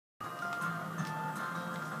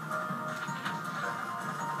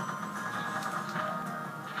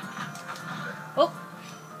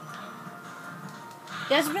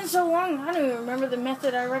Yeah, it's been so long, I don't even remember the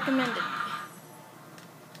method I recommended.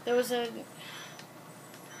 There was a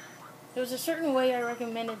certain way I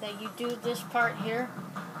recommended that you do this part here,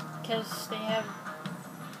 because they have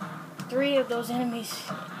 3 of those enemies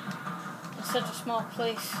in such a small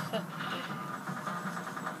place.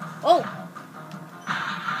 Oh!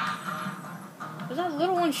 Was that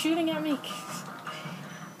little one shooting at me?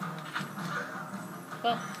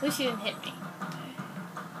 Well, at least he didn't hit me.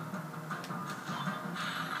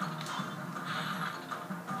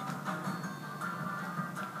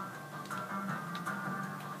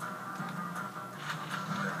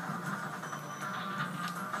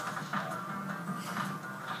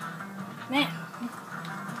 Man,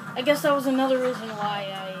 I guess that was another reason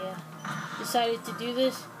why I decided to do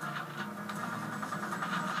this.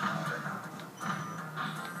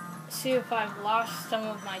 See if I've lost some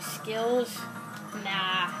of my skills.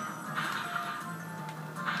 Nah.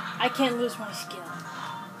 I can't lose my skill.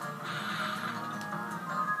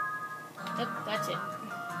 Yep, that's it.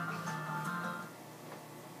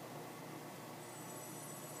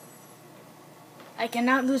 I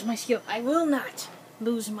cannot lose my skill. I will not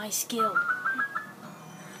lose my skill.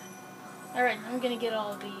 Alright, I'm gonna get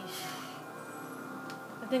all of these.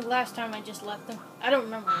 I think last time I just left them. I don't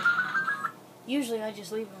remember. Usually I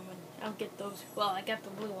just leave them and I'll get those. Well, I got the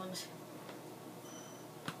blue ones.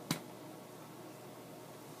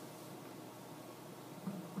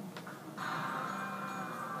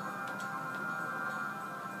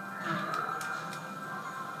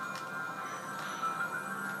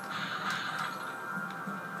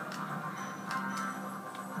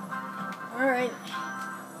 Alright.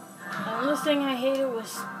 The only thing I hated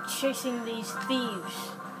was chasing these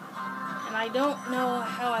thieves. And I don't know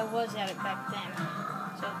how I was at it back then.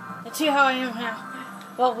 So, let's see how I am now.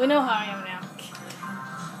 Well, we know how I am now.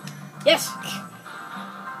 Yes!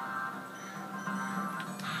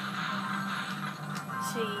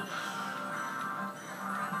 Let's see.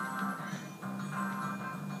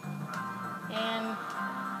 And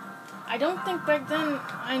I don't think back then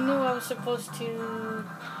I knew I was supposed to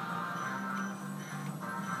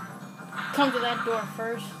come to that door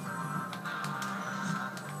first.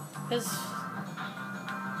 Because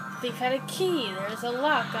thief had a key. There's a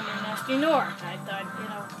lock under Nasty North. I thought,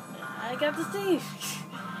 I got the thief.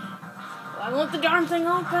 Why won't the darn thing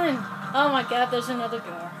open? Oh my god, there's another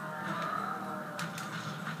door.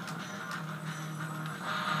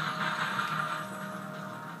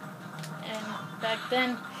 And back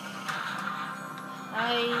then,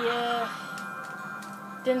 I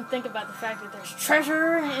didn't think about the fact that there's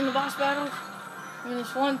treasure in the boss battles. I mean,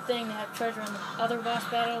 it's one thing to have treasure in the other boss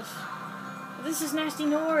battles. But this is Nasty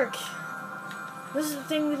Nork. This is the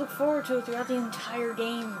thing we look forward to throughout the entire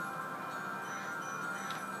game.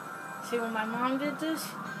 See, when my mom did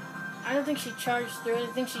this, I don't think she charged through it.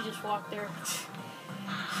 I think she just walked there.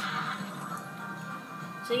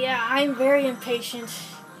 So yeah, I'm very impatient.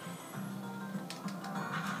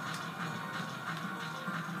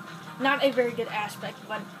 Not a very good aspect,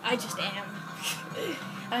 but I just am.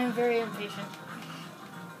 I am very impatient.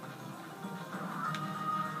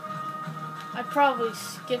 I probably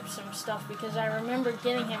skipped some stuff because I remember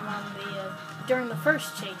getting him on the during the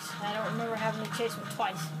first chase. I don't remember having to chase him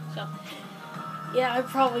twice. So, yeah, I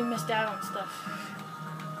probably missed out on stuff.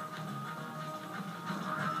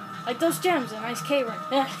 Like those gems, a nice cavern.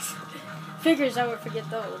 Figures I would forget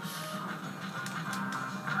those.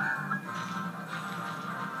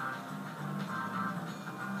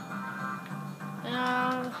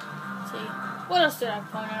 Let's see. What else did I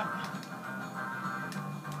point out?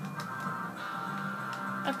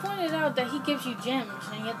 I pointed out that he gives you gems,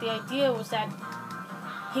 and yet the idea was that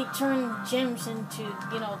he turned gems into,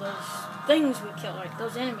 those things we kill, like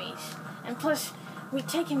those enemies. And plus, we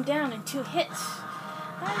take him down in 2 hits.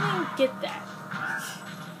 I didn't get that.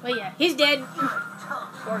 But yeah, he's dead.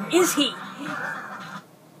 Or is he?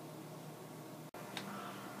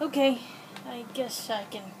 Okay, I guess I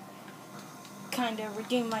can kind of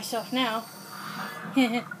redeem myself now.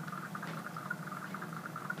 Nasty's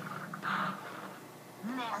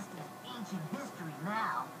ancient history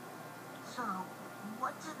now. So,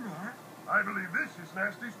 what's in there? I believe this is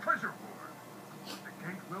Nasty's treasure hoard. The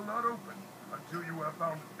gate will not open until you have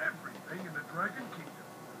found everything in the Dragon Kingdom.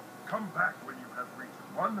 Come back when you have reached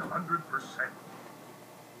 100%.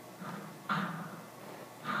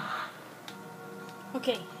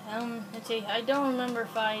 Okay, let's see. I don't remember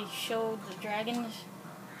if I showed the dragons.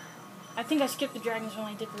 I think I skipped the dragons when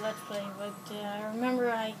I did the Let's Play, but I remember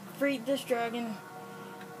I freed this dragon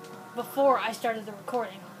before I started the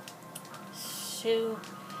recording. So,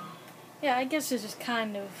 yeah, I guess this is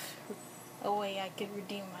kind of a way I could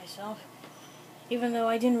redeem myself. Even though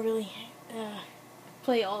I didn't really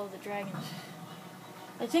play all of the dragons.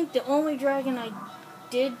 I think the only dragon I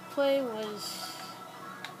did play was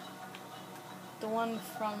the one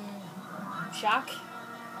from Shock.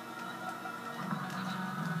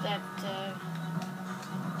 That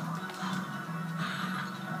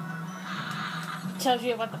tells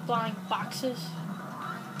you about the flying boxes.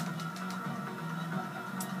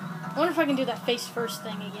 I wonder if I can do that face first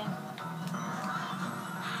thing again.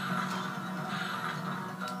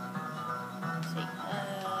 Let's see.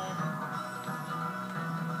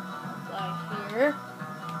 Fly here.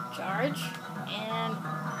 Charge. And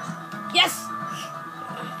yes!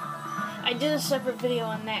 I did a separate video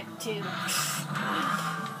on that too.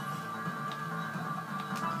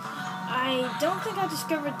 I don't think I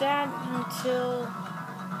discovered that until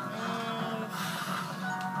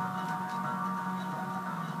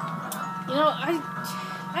you know, I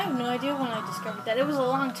have no idea when I discovered that. It was a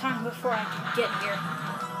long time before I could get here.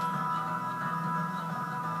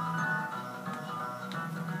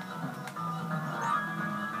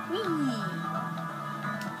 Whee!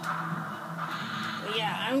 But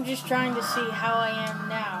yeah, I'm just trying to see how I am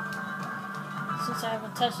now, since I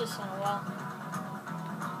haven't touched this in a while.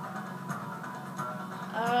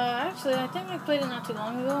 Actually, I think I played it not too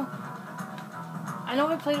long ago. I know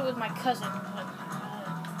I played it with my cousin, but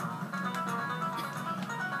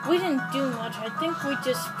we didn't do much. I think we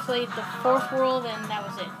just played the 4th world and that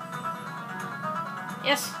was it.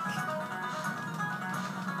 Yes!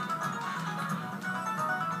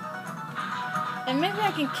 And maybe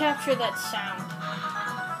I can capture that sound.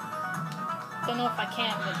 Don't know if I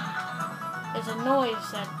can, but there's a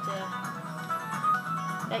noise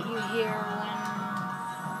that you hear when...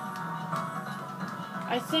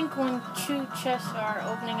 I think when 2 chests are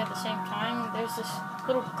opening at the same time, there's this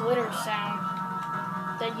little glitter sound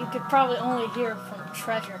that you could probably only hear from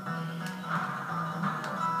treasure.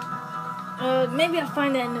 Maybe I'll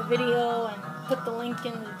find that in the video and put the link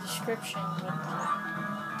in the description. But,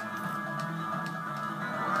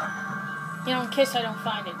 you know, in case I don't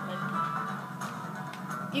find it. But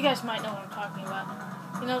you guys might know what I'm talking about.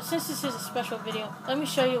 You know, since this is a special video, let me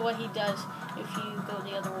show you what he does if you go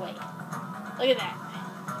the other way. Look at that.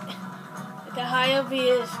 Look how high up he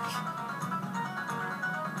is.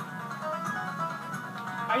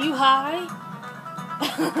 Are you high?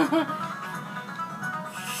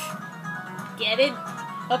 Get it?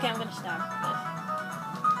 Okay, I'm gonna stop.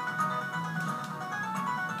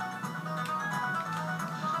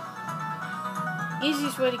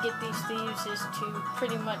 Easiest way to get these thieves is to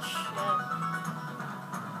pretty much,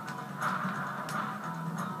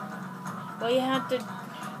 well, you have to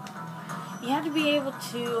be able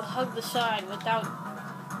to hug the side without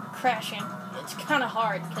crashing. It's kind of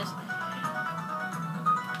hard, because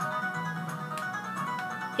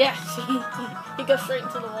yeah, see, he goes straight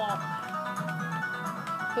into the wall.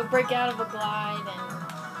 He'll break out of a glide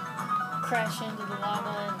and crash into the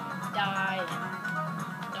lava and die,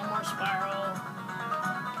 and no more Spyro.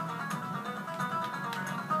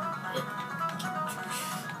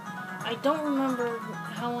 I don't remember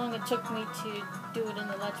how long it took me to do it in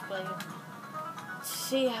the Let's Play. Let's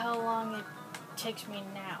see how long it takes me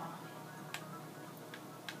now.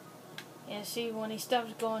 Yeah, see, when he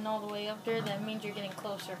stops going all the way up there, that means you're getting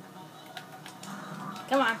closer.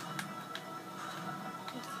 Come on.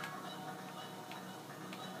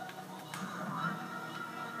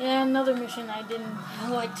 Yeah, another mission I didn't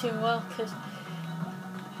like too well, because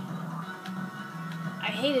I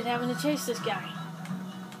hated having to chase this guy.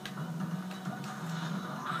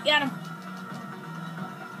 Got him.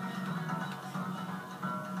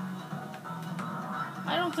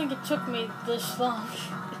 I don't think it took me this long.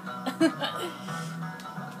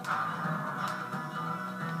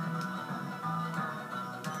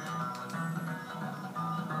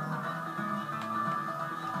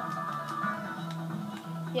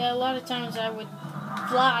 Yeah, a lot of times I would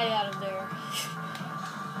fly out of there.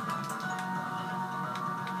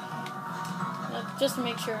 Just to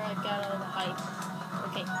make sure I got all the height.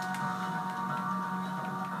 Okay.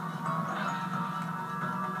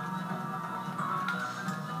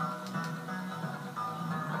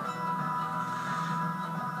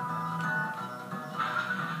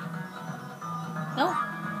 No?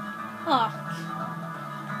 Aw.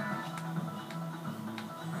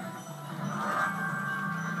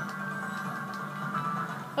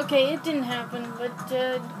 Okay, it didn't happen, but,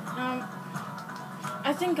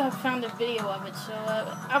 I think I found a video of it, so,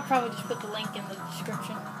 I'll probably just put the link in the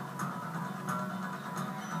description.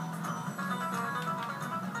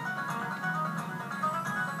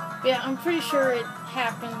 Yeah, I'm pretty sure it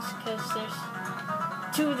happens, because there's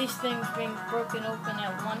 2 of these things being broken open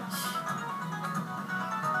at once.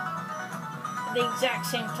 the exact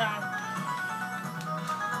same time.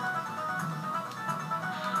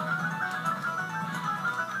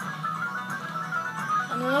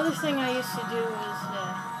 And another thing I used to do was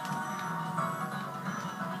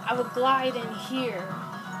I would glide in here,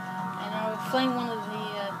 and I would flame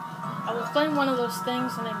one of those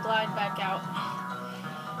things and then glide back out.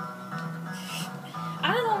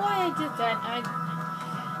 I don't know why I did that.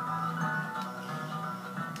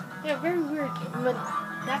 Yeah, very weird, but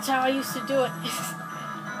that's how I used to do it.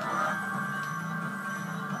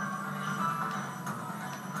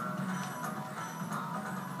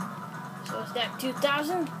 So is that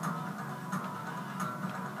 2,000?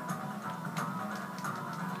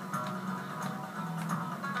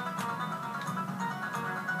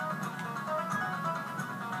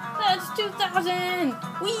 That's 2,000!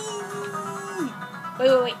 Whee!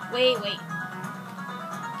 Wait.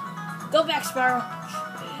 Go back, Spyro.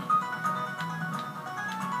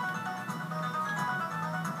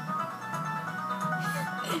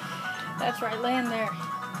 That's right, land there.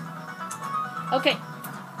 Okay.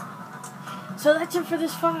 So that's it for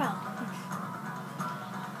this file.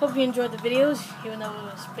 Hope you enjoyed the videos, even though it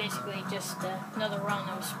was basically just another run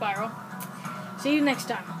of Spyro. See you next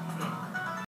time.